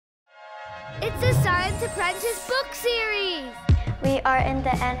It's a Science Apprentice book series. We are in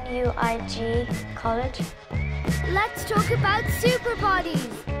the NUIG college. Let's talk about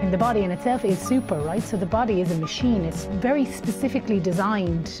SUPERBODIES. And the body in itself is super, right? So the body is a machine. It's very specifically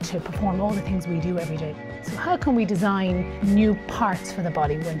designed to perform all the things we do every day. So how can we design new parts for the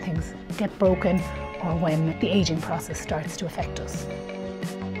body when things get broken or when the aging process starts to affect us?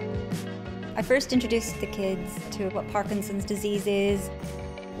 I first introduced the kids to what Parkinson's disease is.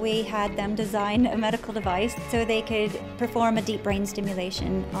 We had them design a medical device so they could perform a deep brain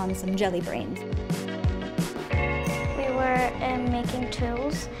stimulation on some jelly brains. We were making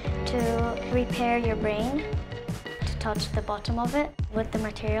tools to repair your brain, to touch the bottom of it with the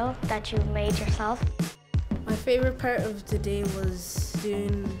material that you made yourself. My favourite part of the day was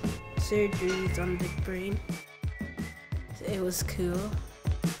doing surgeries on the brain. It was cool.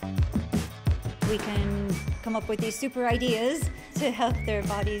 We can come up with these super ideas to help their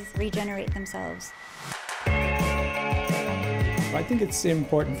bodies regenerate themselves. I think it's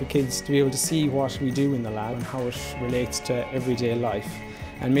important for kids to be able to see what we do in the lab and how it relates to everyday life.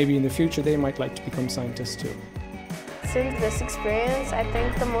 And maybe in the future they might like to become scientists too. Since this experience, I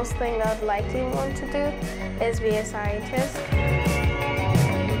think the most thing I'd likely want to do is be a scientist.